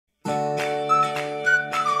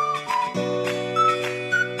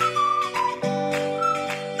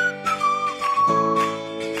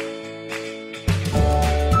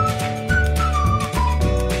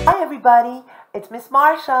Miss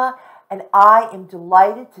Marsha, and I am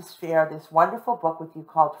delighted to share this wonderful book with you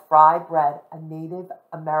called Fry Bread, a Native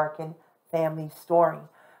American Family Story.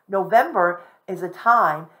 November is a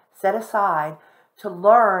time set aside to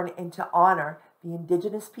learn and to honor the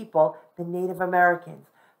indigenous people, the Native Americans,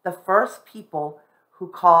 the first people who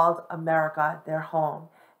called America their home.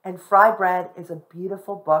 And Fry Bread is a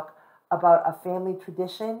beautiful book about a family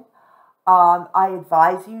tradition. I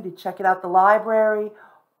advise you to check it out at the library,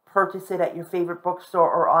 purchase it at your favorite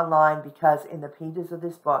bookstore or online, because in the pages of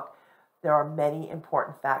this book, there are many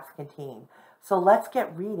important facts contained. So let's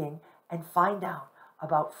get reading and find out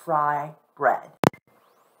about Fry Bread.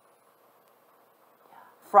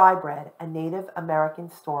 Fry Bread, a Native American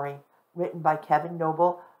story, written by Kevin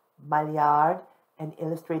Noble Maillard and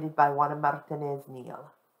illustrated by Juana Martinez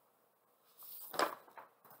Neal.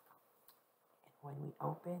 When we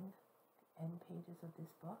open the end pages of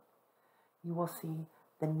this book, you will see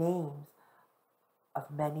the names of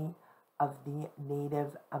many of the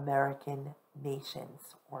Native American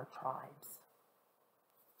nations or tribes.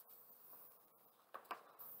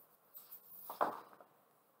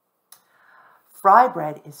 Fry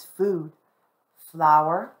bread is food: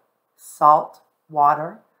 flour, salt,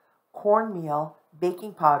 water, cornmeal,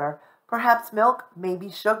 baking powder, perhaps milk,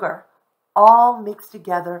 maybe sugar, all mixed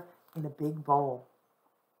together in a big bowl.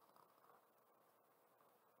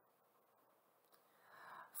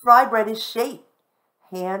 Fry bread is shaped.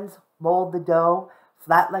 Hands mold the dough,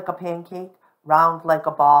 flat like a pancake, round like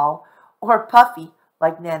a ball, or puffy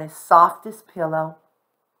like Nana's softest pillow.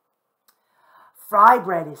 Fry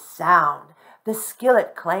bread is sound. The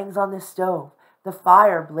skillet clangs on the stove. The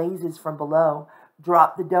fire blazes from below.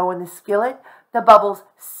 Drop the dough in the skillet. The bubbles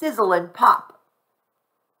sizzle and pop.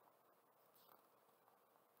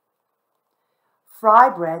 Fry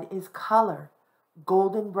bread is color: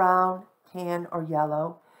 golden brown, tan, or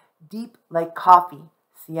yellow, deep like coffee,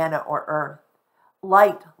 sienna, or earth,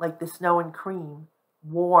 light like the snow and cream,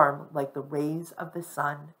 warm like the rays of the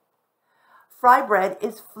sun. Fry bread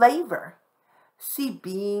is flavor: see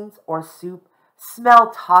beans or soup,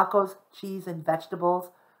 smell tacos, cheese, and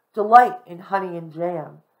vegetables, delight in honey and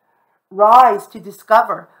jam, rise to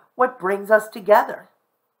discover what brings us together.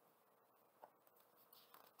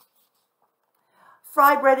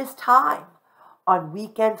 Fry bread is time. On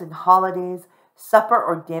weekends and holidays, supper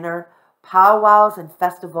or dinner, powwows and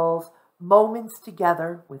festivals, moments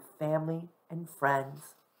together with family and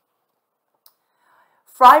friends.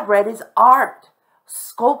 Fry bread is art: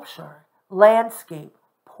 sculpture, landscape,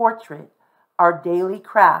 portrait, our daily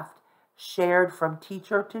craft, shared from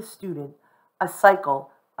teacher to student, a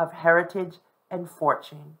cycle of heritage and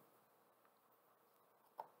fortune.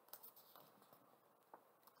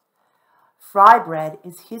 Fry bread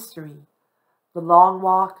is history: the long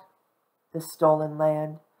walk, the stolen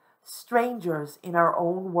land, strangers in our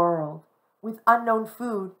own world. With unknown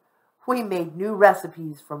food, we made new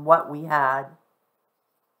recipes from what we had.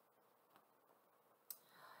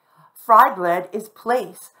 Fry bread is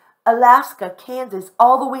place: Alaska, Kansas,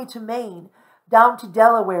 all the way to Maine, down to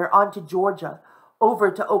Delaware, on to Georgia,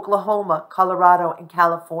 over to Oklahoma, Colorado, and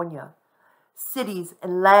California. Cities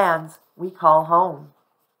and lands we call home.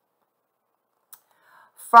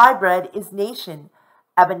 Fry bread is nation: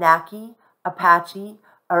 Abenaki, Apache,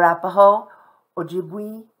 Arapaho,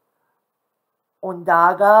 Ojibwe,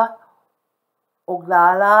 Onondaga,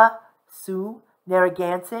 Oglala, Sioux,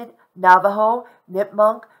 Narragansett, Navajo,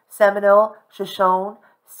 Nipmuc, Seminole, Shoshone,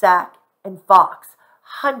 Sac, and Fox.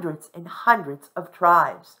 Hundreds and hundreds of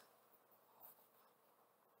tribes.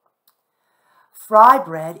 Fry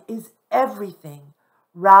bread is everything: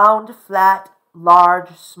 round, flat,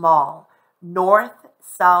 large, small, north,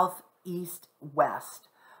 south, east, west,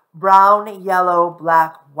 brown, yellow,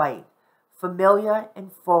 black, white, familiar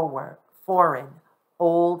and forward, foreign,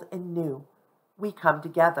 old and new. We come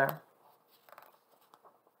together.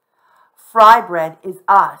 Fry bread is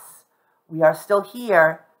us. We are still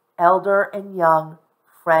here, elder and young,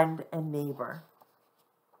 friend and neighbor.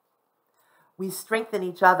 We strengthen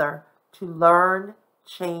each other to learn,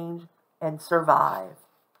 change, and survive.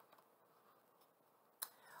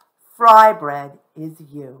 Fry bread is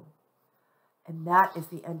you. And that is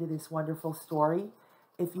the end of this wonderful story.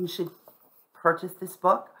 If you should purchase this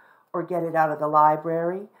book or get it out of the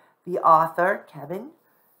library, the author, Kevin,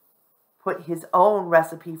 put his own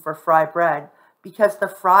recipe for fry bread, because the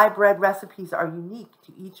fry bread recipes are unique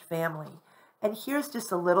to each family. And here's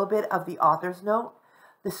just a little bit of the author's note.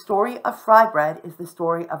 The story of fry bread is the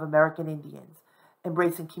story of American Indians,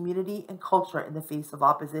 embracing community and culture in the face of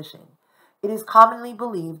opposition. It is commonly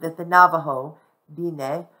believed that the Navajo,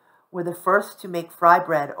 Diné, were the first to make fry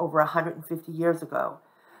bread over 150 years ago.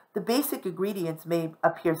 The basic ingredients may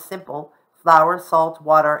appear simple: flour, salt,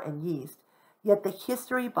 water, and yeast. Yet the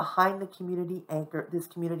history behind this community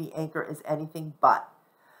anchor is anything but.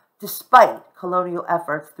 Despite colonial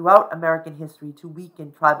efforts throughout American history to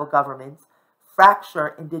weaken tribal governments, fracture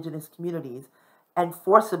indigenous communities, and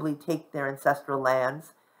forcibly take their ancestral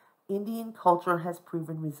lands, Indian culture has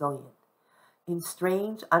proven resilient. In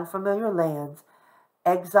strange, unfamiliar lands,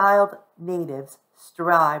 exiled natives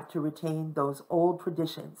strived to retain those old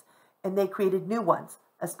traditions, and they created new ones,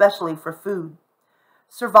 especially for food.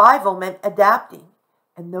 Survival meant adapting,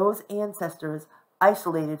 and those ancestors,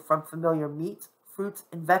 isolated from familiar meats, fruits,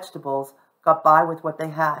 and vegetables, got by with what they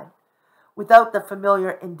had. Without the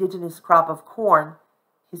familiar indigenous crop of corn,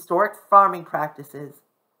 historic farming practices,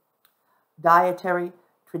 dietary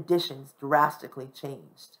traditions drastically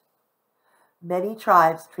changed. Many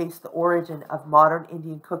tribes trace the origin of modern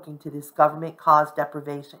Indian cooking to this government-caused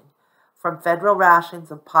deprivation. From federal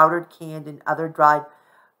rations of powdered, canned, and other dried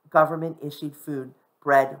government-issued food,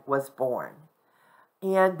 bread was born.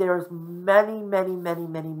 And there's many, many, many,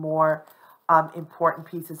 many more important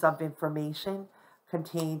pieces of information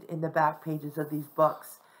contained in the back pages of these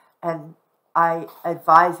books. And I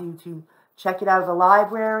advise you to check it out of the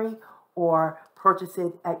library or purchase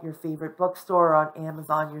it at your favorite bookstore or on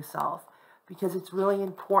Amazon yourself, because it's really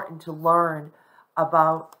important to learn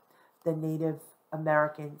about the Native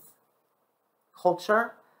Americans'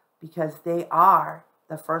 culture, because they are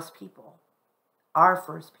the first people, our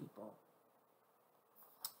first people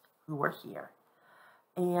who were here.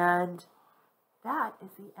 And that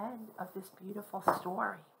is the end of this beautiful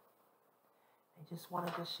story. I just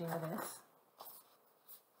wanted to share this.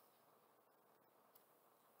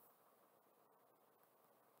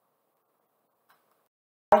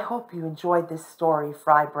 I hope you enjoyed this story,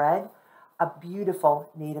 Fry Bread, a beautiful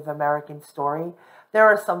Native American story. There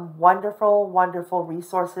are some wonderful, wonderful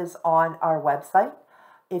resources on our website.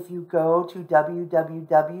 If you go to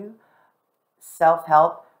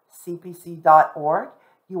www.selfhelpcpc.org,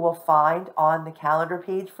 you will find on the calendar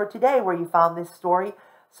page for today, where you found this story,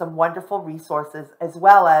 some wonderful resources, as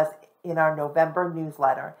well as in our November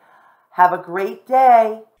newsletter. Have a great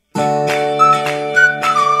day.